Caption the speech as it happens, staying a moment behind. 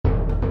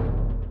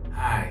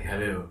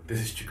Hello, this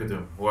is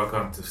Chikudum.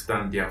 Welcome to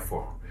Stand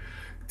Therefore.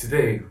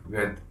 Today we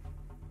are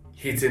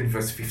hitting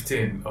verse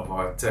 15 of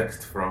our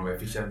text from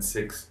Ephesians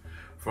 6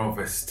 from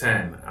verse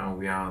 10, and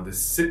we are on the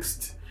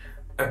sixth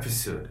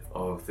episode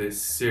of this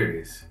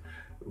series.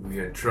 We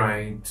are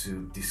trying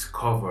to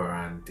discover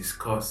and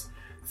discuss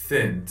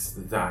things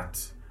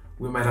that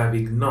we might have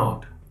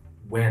ignored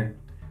when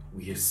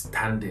we are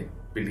standing,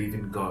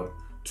 believing God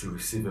to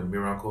receive a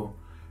miracle.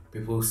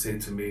 People say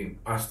to me,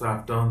 Pastor,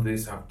 I've done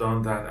this, I've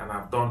done that, and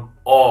I've done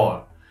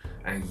all,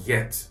 and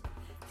yet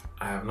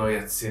I have not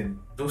yet seen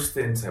those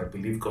things I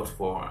believe God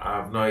for.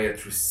 I have not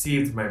yet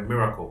received my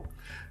miracle.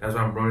 That's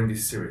why I'm running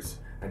this series.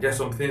 And there are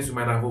some things we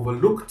might have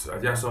overlooked.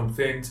 And there are some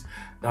things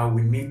that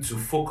we need to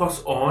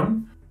focus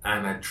on.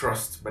 And I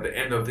trust by the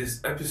end of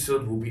this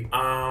episode, we'll be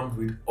armed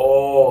with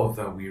all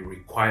that we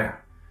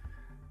require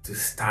to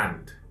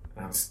stand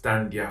and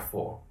stand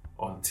therefore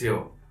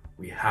until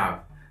we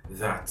have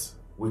that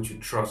which we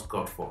trust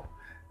God for,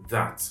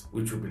 that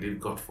which we believe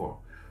God for.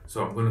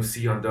 So I'm going to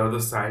see you on the other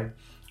side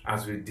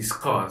as we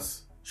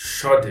discuss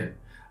shodding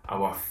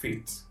our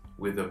feet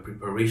with the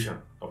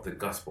preparation of the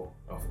gospel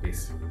of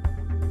peace.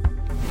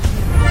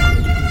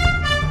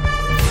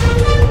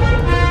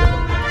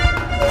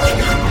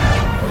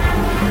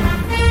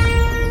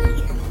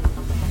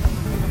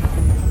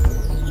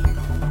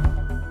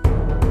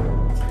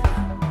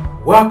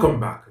 Welcome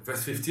back.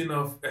 Verse 15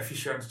 of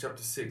Ephesians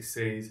chapter 6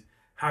 says,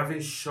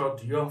 having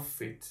shod your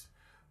feet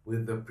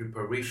with the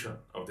preparation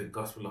of the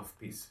gospel of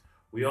peace.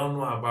 We all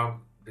know about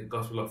the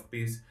gospel of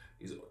peace.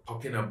 Is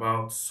talking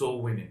about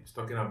soul winning. It's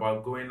talking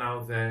about going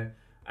out there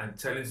and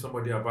telling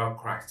somebody about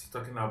Christ. It's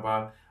talking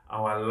about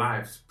our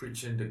lives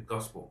preaching the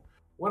gospel.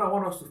 What I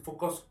want us to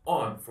focus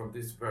on from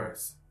this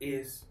verse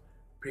is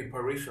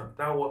preparation.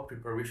 That word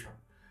preparation.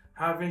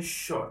 Having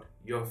shod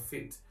your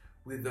feet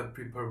with the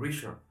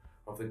preparation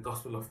of the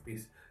gospel of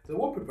peace. The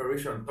word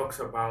preparation talks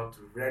about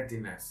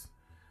readiness.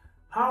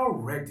 How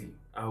ready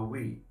are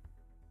we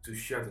to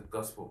share the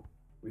gospel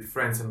with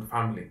friends and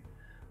family?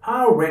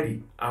 How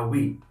ready are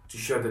we to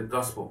share the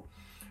gospel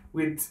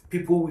with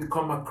people we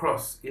come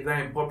across, either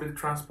in public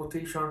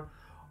transportation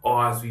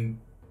or as we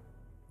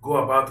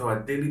go about our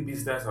daily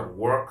business at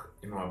work,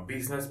 in our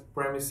business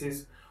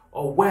premises,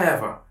 or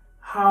wherever?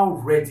 How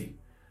ready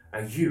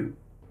are you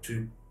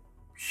to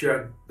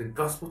share the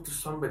gospel to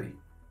somebody?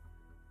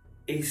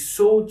 A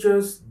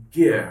soldier's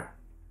gear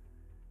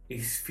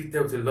is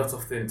fitted with a lot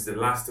of things. The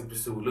last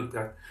episode we looked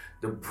at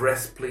the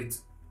breastplate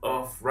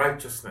of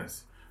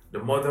righteousness. The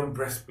modern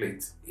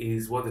breastplate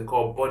is what they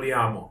call body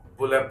armor,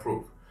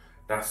 bulletproof,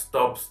 that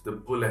stops the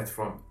bullet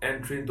from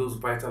entering those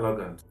vital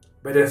organs.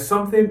 But there's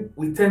something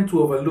we tend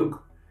to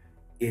overlook.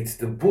 It's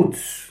the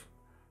boots.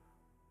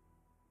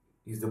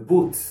 It's the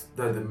boots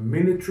that the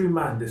military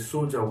man, the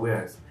soldier,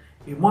 wears.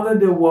 In modern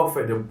day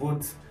warfare, the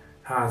boots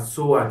has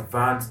so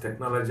advanced,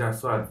 technology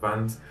has so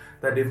advanced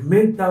that they've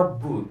made that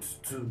boot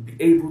to be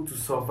able to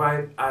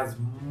survive as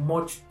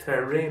much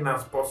terrain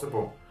as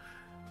possible,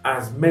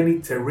 as many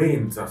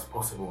terrains as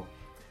possible.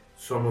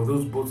 Some of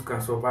those boots can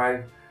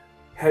survive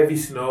heavy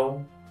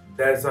snow,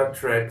 desert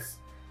treks,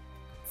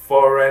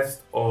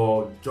 forest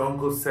or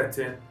jungle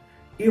setting,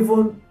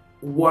 even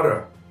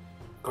water,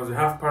 because we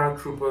have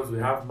paratroopers, we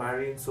have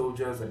marine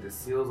soldiers and the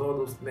SEALs, all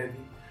those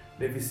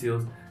Navy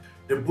SEALs.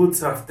 The boots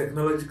have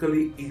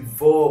technologically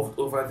evolved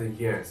over the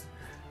years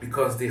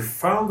because they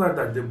found out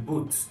that the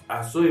boots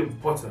are so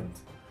important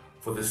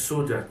for the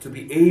soldier to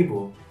be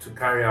able to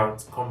carry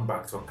out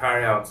combats or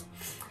carry out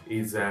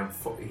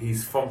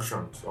his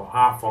functions or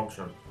her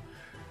function.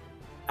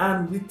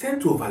 And we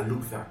tend to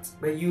overlook that.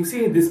 But you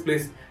see in this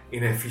place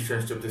in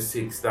Ephesians chapter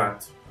 6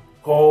 that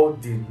Paul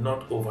did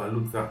not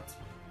overlook that.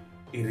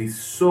 It is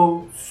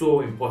so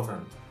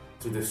important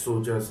to the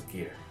soldier's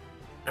gear.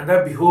 And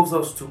that behoves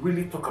us to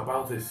really talk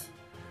about this.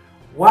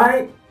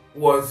 Why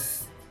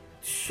was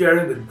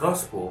sharing the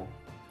gospel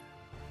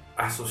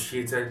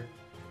associated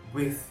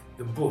with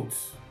the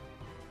boots,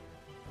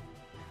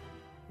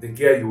 the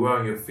gear you wear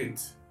on your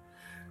feet?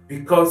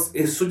 Because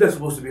a soldier is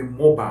supposed to be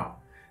mobile.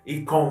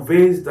 It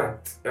conveys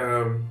that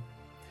the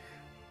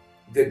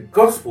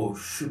gospel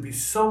should be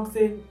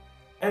something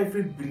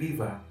every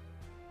believer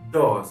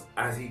does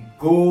as he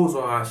goes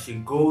or as she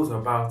goes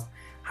about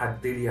her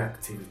daily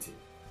activity.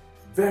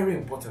 Very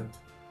important.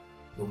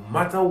 No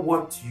matter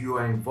what you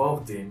are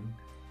involved in,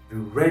 be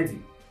ready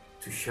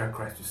to share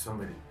Christ with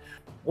somebody.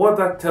 What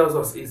that tells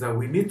us is that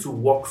we need to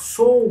walk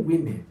soul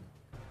winning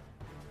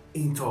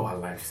into our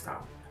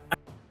lifestyle.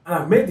 And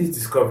I've made this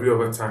discovery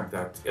over time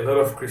that a lot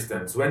of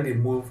Christians, when they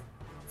move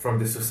from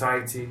the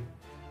society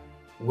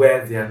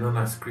where they are known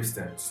as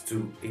Christians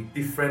to a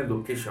different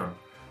location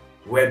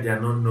where they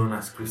are not known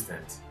as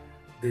Christians,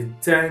 they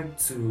tend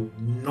to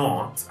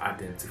not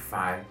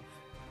identify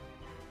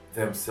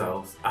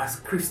themselves as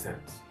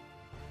Christians.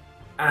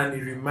 And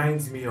it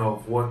reminds me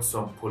of what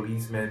some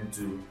policemen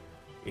do,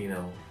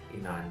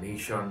 in our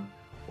nation,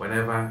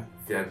 whenever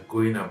they are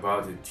going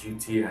about the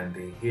duty and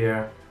they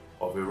hear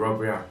of a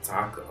robbery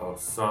attack or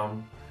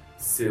some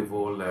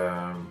civil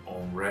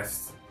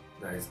unrest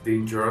that is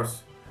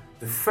dangerous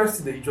the first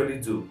thing they usually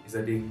do is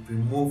that they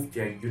remove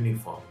their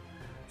uniform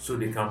so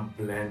they can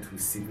blend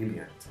with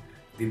civilians.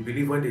 They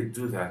believe when they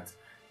do that,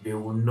 they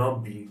will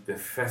not be the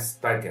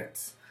first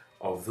target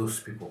of those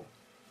people.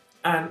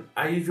 And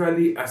I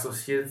usually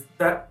associate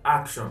that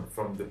action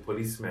from the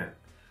policemen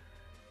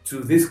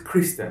to these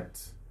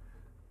Christians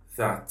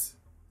that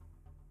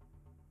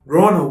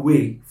run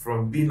away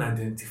from being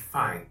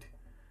identified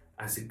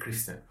as a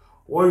Christian.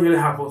 What usually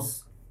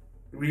happens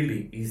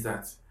really is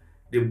that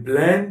they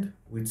blend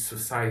with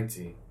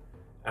society,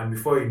 and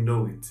before you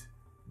know it,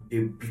 they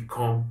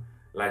become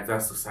like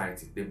that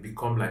society. They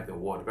become like the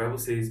world. The Bible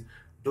says,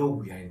 though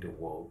we are in the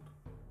world,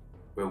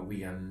 but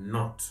we are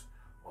not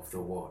of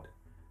the world.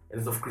 A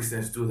lot of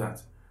Christians do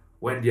that.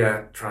 When they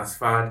are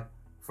transferred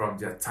from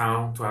their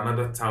town to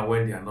another town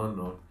when they are not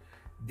known,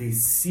 they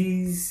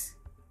seize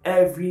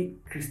every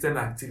Christian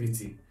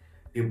activity.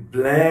 They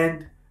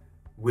blend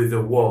with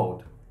the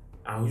world.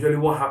 And usually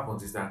what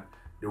happens is that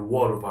the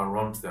world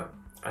overruns them.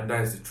 And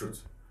that is the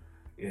truth.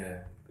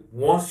 Yeah.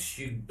 Once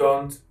you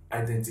don't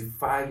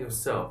identify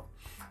yourself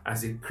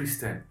as a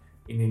Christian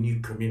in a new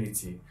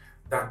community,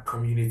 that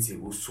community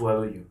will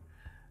swallow you.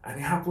 And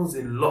it happens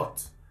a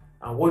lot.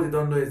 And what they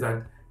don't know is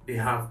that they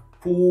have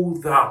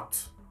pulled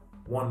out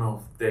one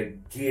of the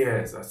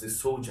gears as a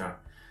soldier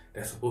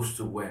they're supposed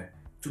to wear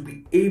to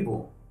be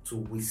able to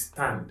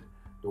withstand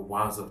the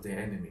wiles of the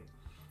enemy.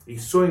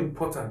 It's so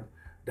important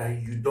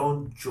that you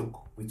don't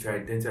joke with your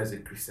identity as a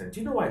Christian.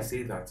 Do you know why I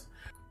say that?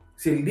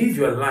 Say, live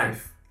your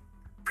life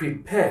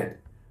prepared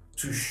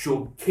to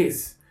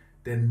showcase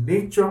the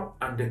nature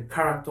and the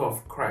character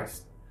of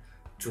Christ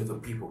to the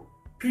people.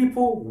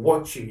 People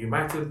watch you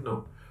mightn't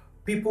know.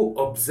 People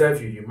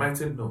observe you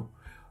mightn't know.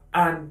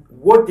 And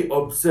what they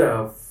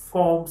observe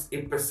forms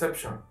a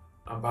perception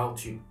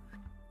about you.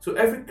 So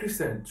every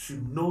Christian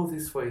should know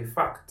this for a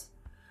fact.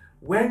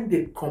 When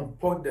they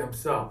comport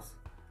themselves,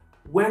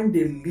 when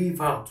they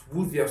live out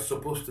who they are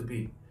supposed to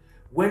be,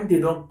 when they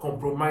don't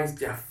compromise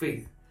their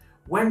faith,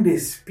 when they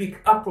speak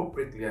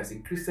appropriately as a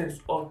Christian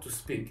ought to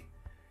speak,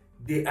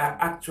 they are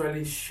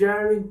actually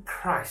sharing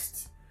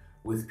Christ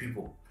with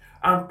people.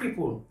 And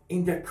people,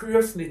 in their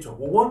curious nature,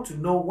 will want to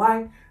know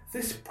why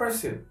this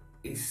person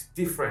is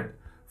different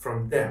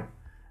from them.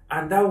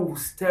 And that will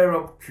stir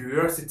up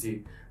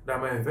curiosity that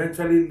might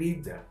eventually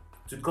lead them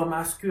to come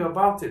ask you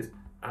about it.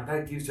 And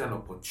that gives you an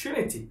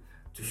opportunity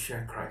to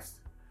share Christ.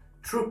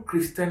 True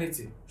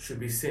Christianity should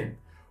be seen.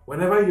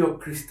 Whenever your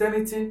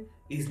Christianity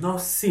is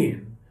not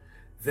seen,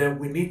 then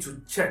we need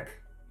to check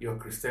your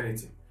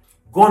Christianity.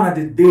 Gone are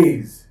the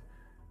days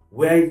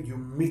where you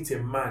meet a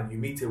man, you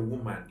meet a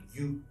woman,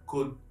 you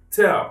could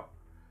tell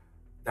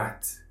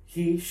that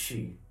he,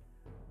 she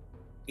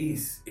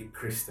is a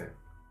Christian.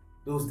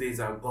 Those days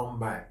are gone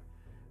by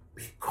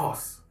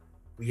because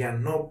we are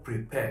not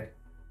prepared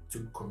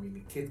to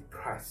communicate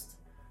Christ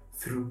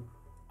through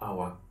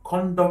our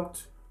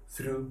conduct,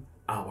 through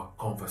our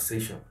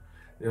conversation.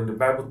 You know, the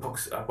Bible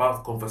talks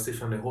about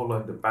conversation a whole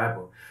lot in the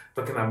Bible,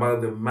 talking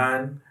about the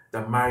man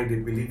that married a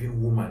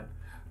believing woman.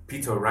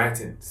 Peter,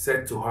 writing,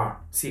 said to her,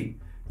 see,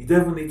 you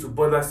don't even need to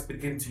bother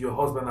speaking to your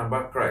husband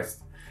about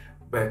Christ,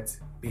 but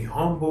be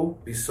humble,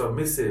 be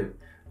submissive,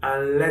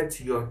 and let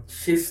your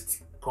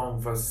chaste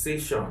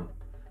conversation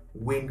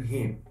win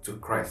him to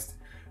Christ.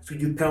 So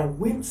you can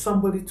win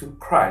somebody to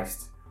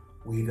Christ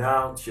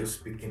without your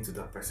speaking to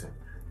that person.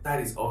 That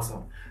is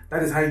awesome.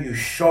 That is how you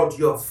shod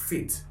your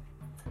feet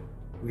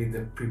with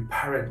the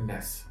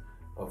preparedness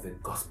of the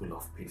gospel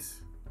of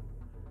peace.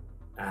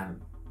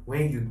 And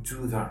when you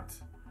do that,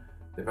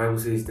 the Bible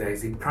says there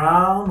is a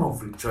crown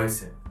of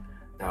rejoicing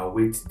that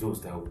awaits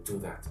those that will do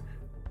that.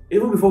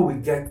 Even before we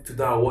get to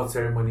the award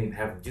ceremony in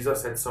heaven,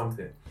 Jesus said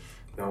something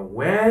that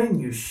when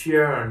you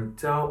share and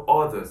tell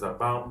others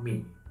about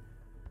me,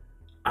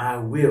 I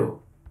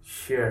will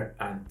share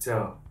and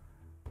tell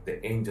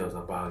the angels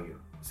about you.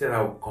 He said,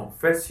 I will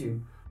confess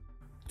you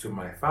to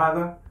my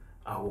Father,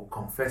 I will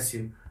confess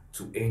you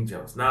to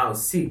angels. Now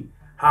see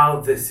how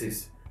this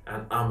is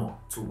an armor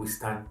to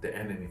withstand the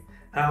enemy.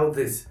 How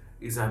this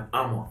is an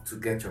armor to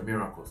get your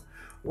miracles.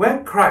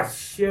 When Christ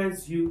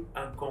shares you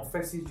and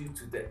confesses you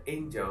to the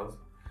angels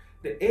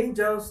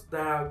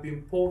that have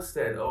been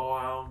posted or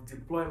are on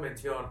deployment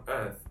here on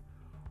earth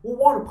will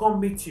want to come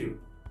meet you.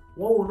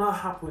 What will not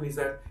happen is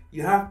that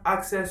you have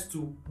access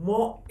to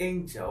more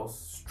angels,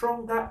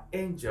 stronger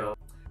angels.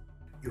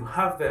 You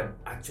have them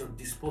at your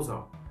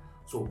disposal.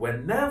 So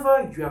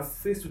whenever you are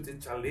faced with a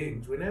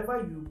challenge, whenever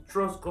you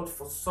trust God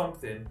for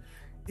something,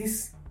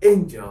 these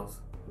angels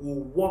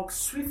will walk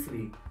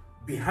swiftly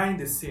behind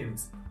the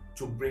scenes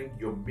to bring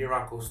your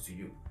miracles to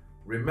you.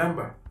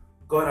 Remember,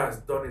 God has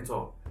done it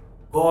all.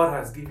 God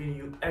has given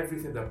you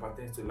everything that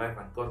pertains to life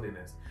and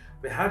godliness.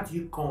 But how do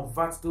you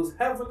convert those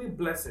heavenly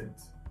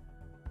blessings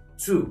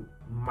to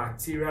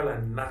material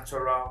and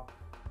natural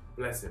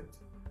blessings?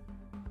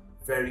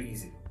 Very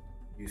easy.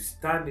 You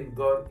stand in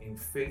God in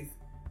faith,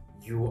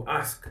 you will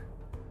ask,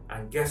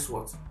 and guess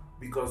what?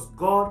 Because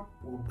God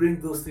will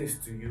bring those things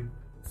to you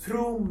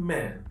through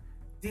men.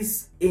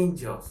 These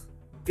angels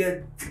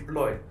get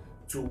deployed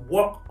to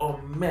work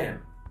on men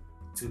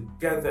to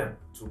get them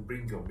to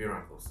bring your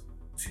miracles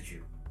to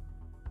you.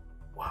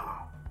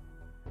 Wow.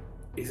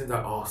 Isn't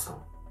that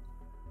awesome?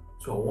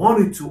 So I want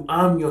you to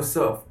arm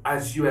yourself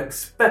as you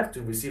expect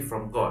to receive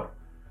from God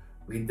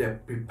with the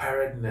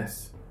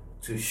preparedness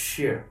to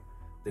share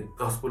the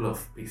gospel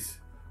of peace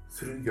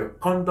through your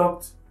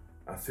conduct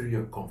and through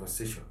your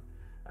conversation.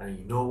 And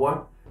you know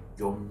what?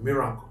 Your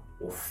miracle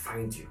will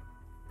find you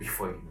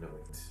before you know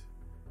it.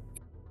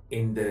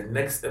 In the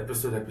next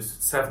episode,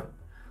 episode 7,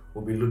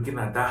 we'll be looking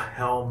at that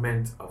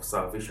helmet of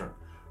salvation.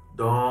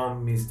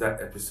 Don't miss that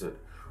episode.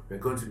 We're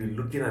going to be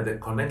looking at the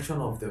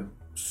connection of the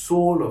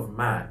soul of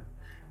man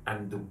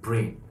and the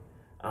brain,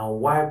 and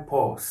why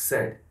Paul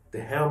said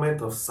the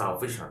helmet of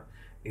salvation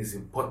is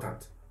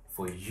important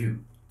for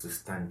you to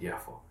stand there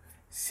for.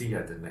 See you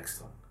at the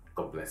next one.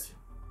 God bless you.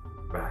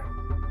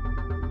 Bye.